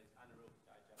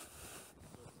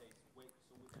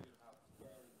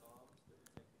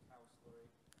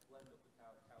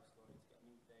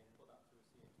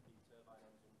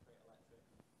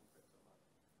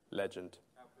 Legend.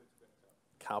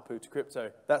 Cow poo to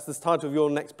crypto. That's the title of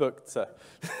your next book, sir.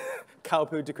 Cow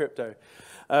poo to crypto.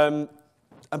 And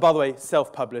by the way,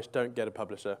 self-published, don't get a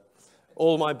publisher.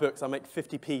 All my books, I make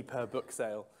 50p per book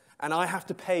sale. And I have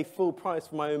to pay full price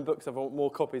for my own books. I want more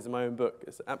copies of my own book.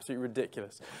 It's absolutely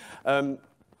ridiculous.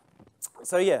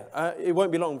 So yeah, it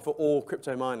won't be long before all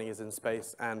crypto mining is in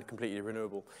space and completely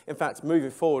renewable. In fact,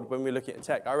 moving forward, when we're looking at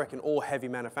tech, I reckon all heavy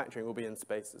manufacturing will be in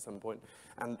space at some point,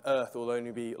 and Earth will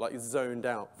only be like zoned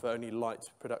out for only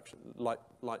light production.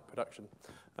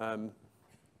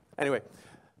 Anyway,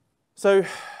 so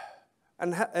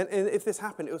and if this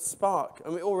happened, it would spark. I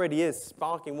mean, it already is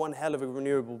sparking one hell of a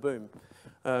renewable boom.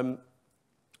 And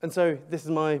so this is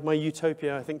my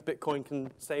utopia. I think Bitcoin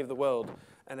can save the world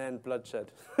and end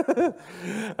bloodshed.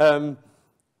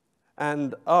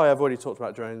 And I've already talked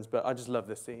about drones, but I just love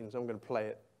this scene, so I'm going to play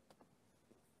it.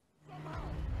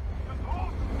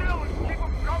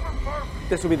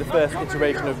 This will be the first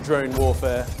iteration of drone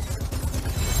warfare.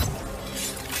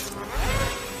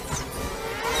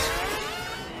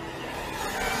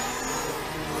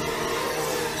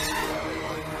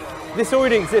 This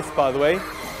already exists, by the way,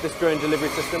 this drone delivery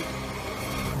system.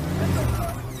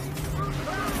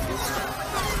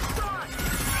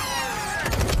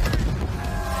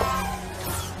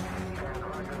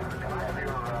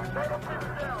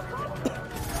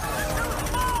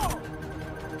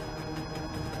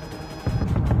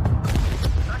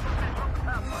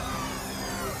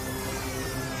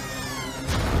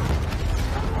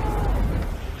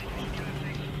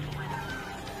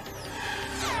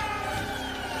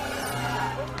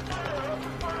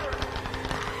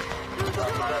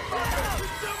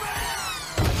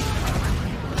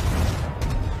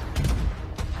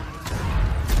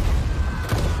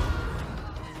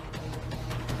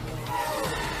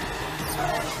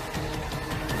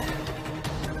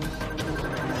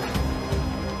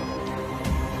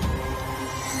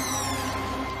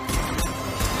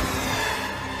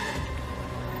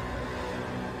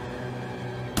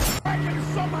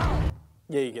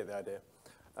 Yeah, you get the idea.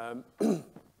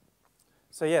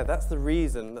 So yeah, that's the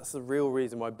reason, that's the real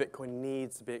reason why Bitcoin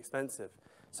needs to be expensive.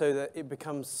 So that it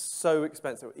becomes so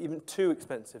expensive, even too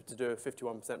expensive to do a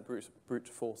 51% brute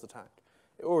force attack.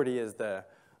 It already is there.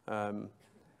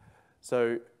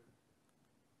 So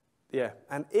yeah,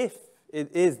 and if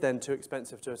it is then too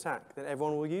expensive to attack, then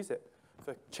everyone will use it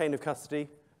for chain of custody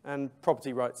and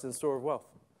property rights and store of wealth.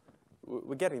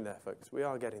 We're getting there, folks. We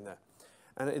are getting there.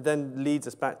 And it then leads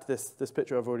us back to this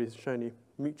picture I've already shown you,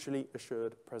 mutually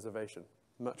assured preservation,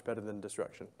 much better than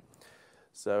destruction.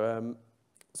 So,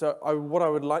 what I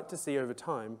would like to see over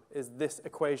time is this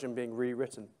equation being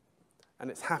rewritten. And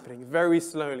it's happening very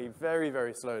slowly, very,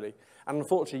 very slowly. And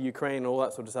unfortunately, Ukraine and all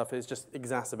that sort of stuff is just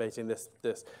exacerbating this.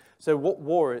 So what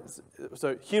war is,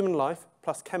 so human life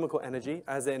plus chemical energy,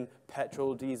 as in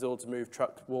petrol, diesel to move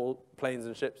trucks, planes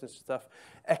and ships and stuff.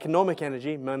 Economic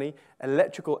energy, money.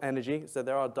 Electrical energy, so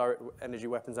there are direct energy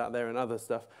weapons out there and other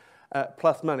stuff.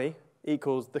 Plus money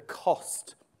equals the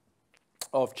cost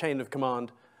of chain of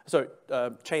command,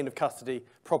 chain of custody,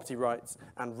 property rights,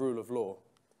 and rule of law.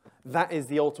 That is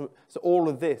the ultimate, so all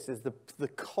of this is the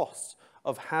cost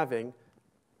of having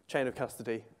chain of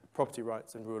custody, property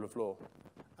rights, and rule of law.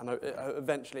 And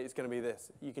eventually it's going to be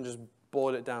this. You can just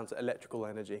boil it down to electrical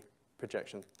energy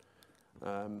projection.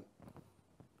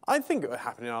 I think it would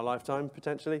happen in our lifetime,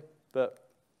 potentially, but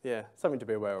yeah, something to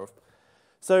be aware of.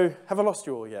 So, have I lost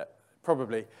you all yet?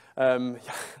 Probably.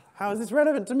 How is this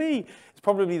relevant to me? It's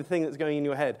probably the thing that's going in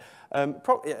your head.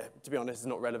 Yeah, to be honest, it's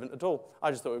not relevant at all.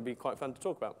 I just thought it would be quite fun to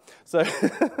talk about. So,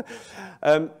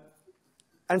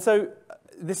 and so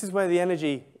this is where the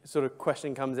energy sort of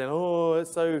question comes in. Oh,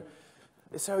 it's so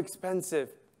expensive.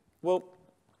 Well,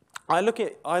 I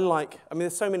mean,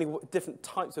 there's so many different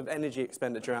types of energy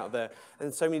expenditure out there,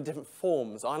 and so many different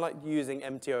forms. I like using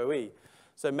MTOE,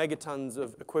 so megatons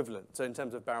of equivalent, so in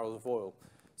terms of barrels of oil.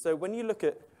 So when you look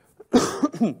at,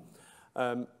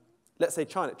 let's say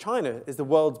China. China is the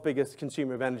world's biggest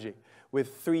consumer of energy,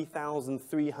 with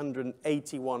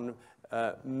 3,381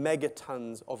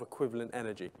 megatons of equivalent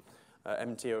energy,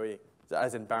 MTOE,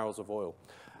 as in barrels of oil.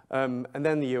 And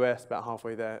then the US, about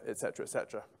halfway there, et cetera, et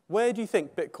cetera. Where do you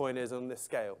think Bitcoin is on this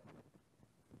scale?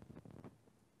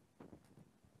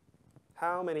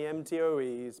 How many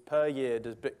MTOEs per year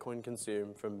does Bitcoin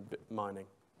consume from mining?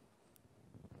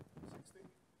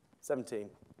 17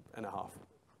 and a half.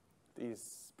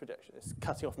 These projections,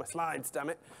 cutting off my slides, damn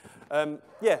it.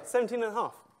 Yeah, 17 and a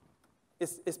half.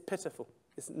 It's pitiful.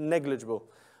 It's negligible.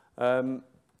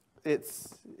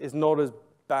 It's not as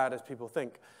bad as people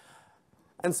think.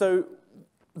 And so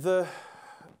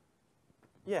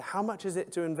how much is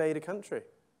it to invade a country?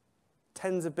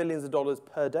 Tens of billions of dollars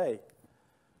per day.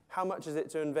 How much is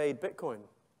it to invade Bitcoin?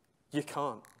 You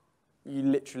can't. You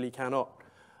literally cannot.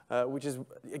 Which is,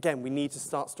 again, we need to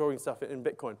start storing stuff in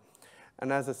Bitcoin.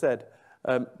 And as I said,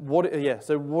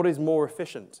 so what is more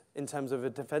efficient in terms of a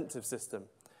defensive system?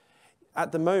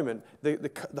 At the moment,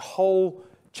 the whole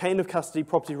chain of custody,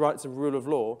 property rights, and rule of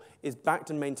law is backed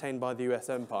and maintained by the US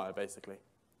empire, basically.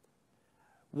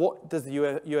 What does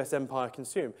the US empire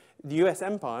consume? The US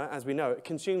empire, as we know, it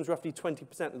consumes roughly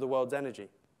 20% of the world's energy,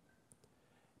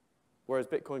 whereas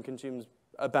Bitcoin consumes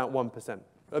about 1%. It's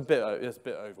a bit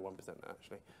over 1%,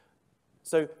 actually.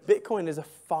 So Bitcoin is a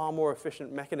far more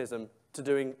efficient mechanism to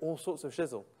doing all sorts of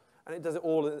shizzle, and it does it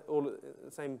all at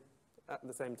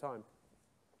the same time.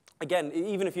 Again,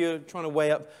 even if you're trying to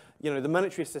weigh up, the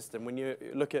monetary system, when you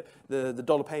look at the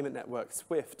dollar payment network,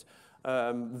 SWIFT,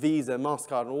 Visa,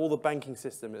 MasterCard, and all the banking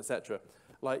system, etc.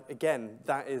 Like, again,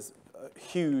 that is a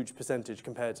huge percentage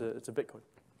compared to Bitcoin.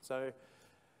 So,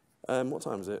 what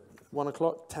time is it? 1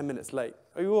 o'clock, 10 minutes late.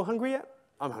 Are you all hungry yet?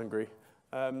 I'm hungry.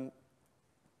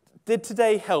 Did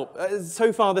today help?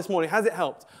 So far this morning, has it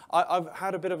helped? I've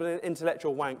had a bit of an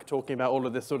intellectual wank talking about all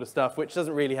of this sort of stuff, which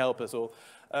doesn't really help us all.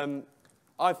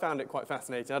 I found it quite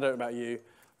fascinating. I don't know about you.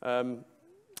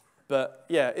 But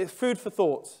yeah, it's food for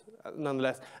thought,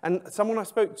 nonetheless. And someone I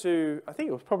spoke to, I think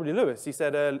it was probably Lewis, he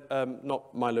said,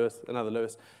 not my Lewis, another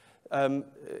Lewis,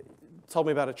 told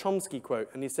me about a Chomsky quote,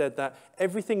 and he said that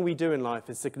everything we do in life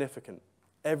is significant.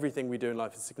 Everything we do in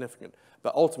life is significant,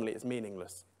 but ultimately it's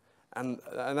meaningless. And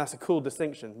that's a cool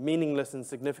distinction. Meaningless and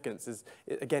significance is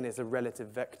a relative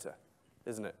vector,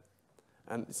 isn't it?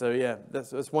 And so, yeah,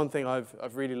 that's one thing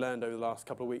I've really learned over the last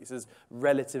couple of weeks is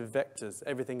relative vectors.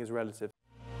 Everything is relative.